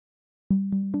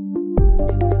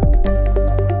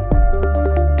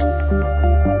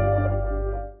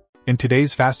In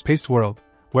today's fast-paced world,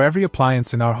 where every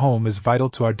appliance in our home is vital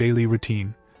to our daily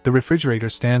routine, the refrigerator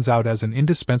stands out as an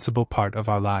indispensable part of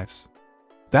our lives.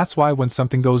 That's why when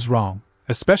something goes wrong,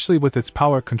 especially with its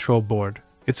power control board,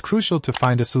 it's crucial to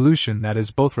find a solution that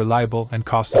is both reliable and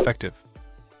cost-effective.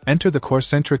 Enter the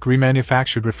CoreCentric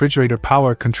Remanufactured Refrigerator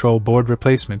Power Control Board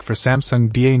Replacement for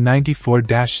Samsung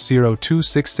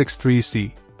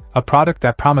DA94-02663C, a product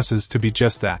that promises to be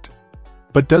just that.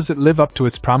 But does it live up to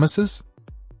its promises?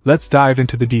 Let's dive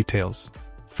into the details.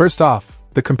 First off,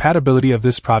 the compatibility of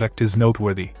this product is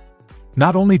noteworthy.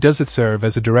 Not only does it serve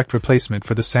as a direct replacement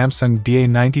for the Samsung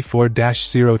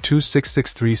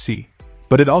DA94-02663C,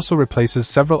 but it also replaces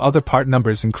several other part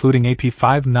numbers including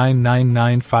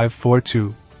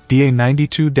AP5999542,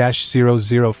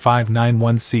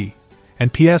 DA92-00591C,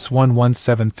 and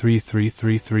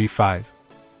PS11733335.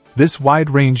 This wide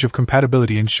range of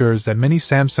compatibility ensures that many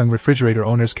Samsung refrigerator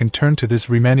owners can turn to this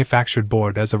remanufactured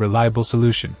board as a reliable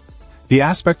solution. The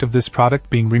aspect of this product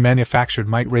being remanufactured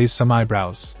might raise some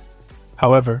eyebrows.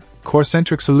 However,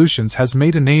 CoreCentric Solutions has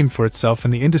made a name for itself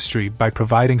in the industry by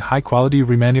providing high-quality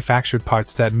remanufactured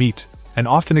parts that meet, and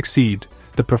often exceed,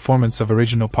 the performance of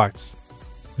original parts.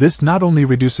 This not only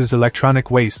reduces electronic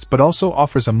waste but also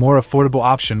offers a more affordable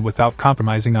option without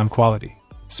compromising on quality.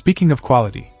 Speaking of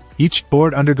quality, each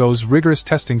board undergoes rigorous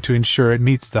testing to ensure it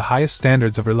meets the highest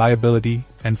standards of reliability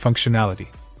and functionality.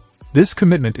 This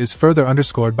commitment is further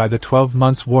underscored by the 12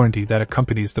 months warranty that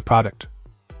accompanies the product.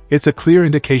 It's a clear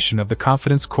indication of the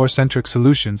confidence CoreCentric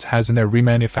Solutions has in their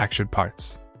remanufactured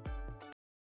parts.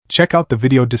 Check out the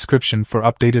video description for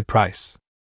updated price.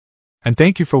 And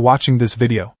thank you for watching this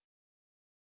video.